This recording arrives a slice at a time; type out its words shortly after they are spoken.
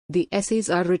The essays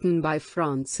are written by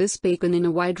Francis Bacon in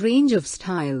a wide range of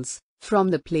styles, from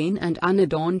the plain and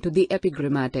unadorned to the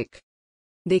epigrammatic.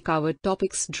 They cover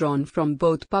topics drawn from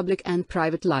both public and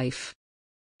private life.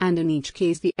 And in each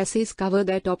case the essays cover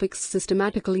their topics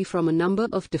systematically from a number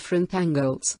of different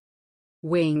angles,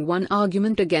 weighing one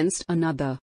argument against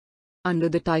another. Under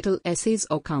the title Essays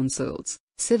or Counsels,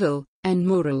 Civil and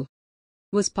Moral,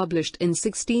 was published in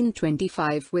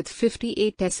 1625 with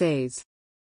 58 essays.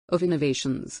 Of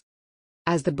innovations.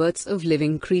 As the births of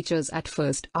living creatures at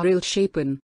first are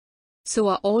ill-shapen, so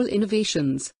are all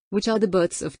innovations, which are the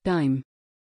births of time.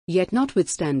 Yet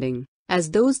notwithstanding, as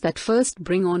those that first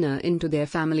bring honor into their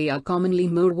family are commonly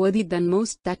more worthy than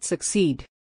most that succeed,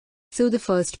 so the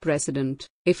first precedent,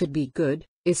 if it be good,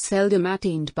 is seldom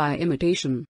attained by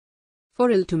imitation.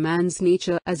 For ill to man's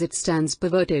nature as it stands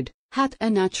perverted, hath a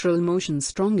natural motion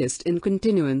strongest in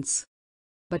continuance,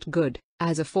 but good,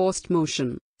 as a forced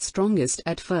motion, strongest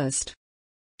at first.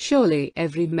 Surely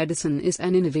every medicine is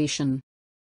an innovation,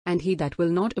 and he that will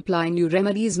not apply new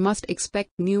remedies must expect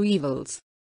new evils.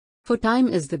 For time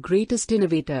is the greatest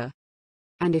innovator.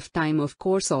 And if time of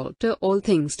course alter all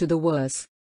things to the worse,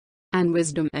 and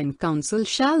wisdom and counsel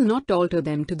shall not alter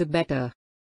them to the better,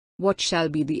 what shall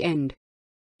be the end?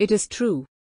 It is true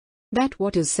that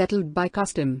what is settled by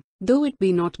custom, though it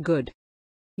be not good,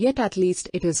 yet at least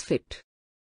it is fit.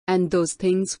 And those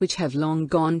things which have long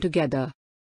gone together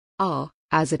are,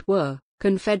 as it were,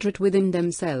 confederate within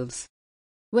themselves.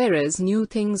 Whereas new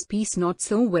things piece not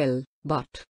so well,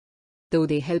 but, though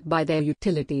they help by their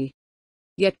utility,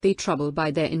 yet they trouble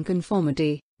by their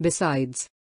inconformity. Besides,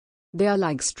 they are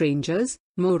like strangers,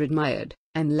 more admired,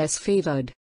 and less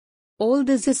favoured. All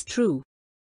this is true.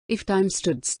 If time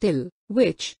stood still,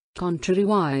 which,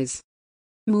 contrariwise,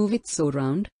 moveth so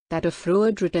round, that a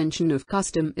froward retention of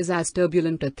custom is as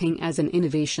turbulent a thing as an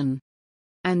innovation.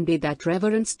 And they that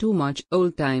reverence too much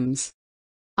old times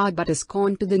are but a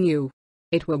scorn to the new.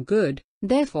 It were good,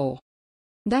 therefore,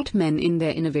 that men in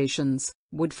their innovations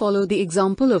would follow the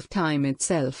example of time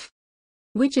itself,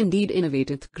 which indeed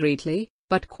innovateth greatly,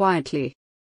 but quietly,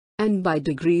 and by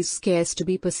degrees scarce to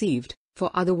be perceived, for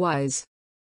otherwise,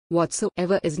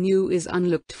 whatsoever is new is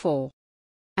unlooked for,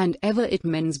 and ever it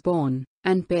mends borne,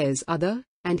 and bears other,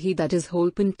 and he that is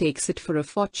holpen takes it for a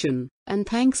fortune, and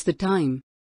thanks the time,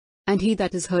 and he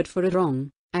that is hurt for a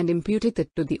wrong, and imputeth it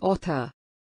to the author.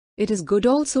 It is good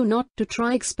also not to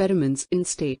try experiments in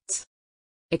states,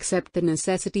 except the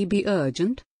necessity be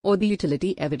urgent, or the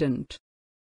utility evident,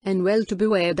 and well to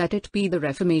beware that it be the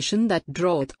reformation that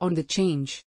draweth on the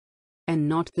change, and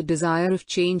not the desire of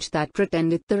change that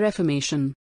pretendeth the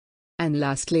reformation. And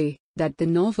lastly, that the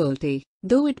novelty,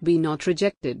 though it be not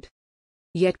rejected,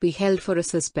 yet be held for a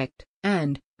suspect,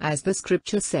 and, as the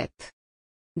Scripture saith,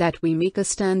 that we make a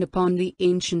stand upon the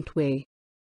ancient way,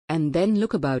 and then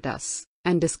look about us,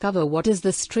 and discover what is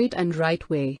the straight and right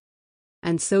way,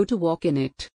 and so to walk in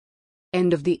it.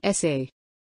 End of the essay.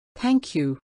 Thank you.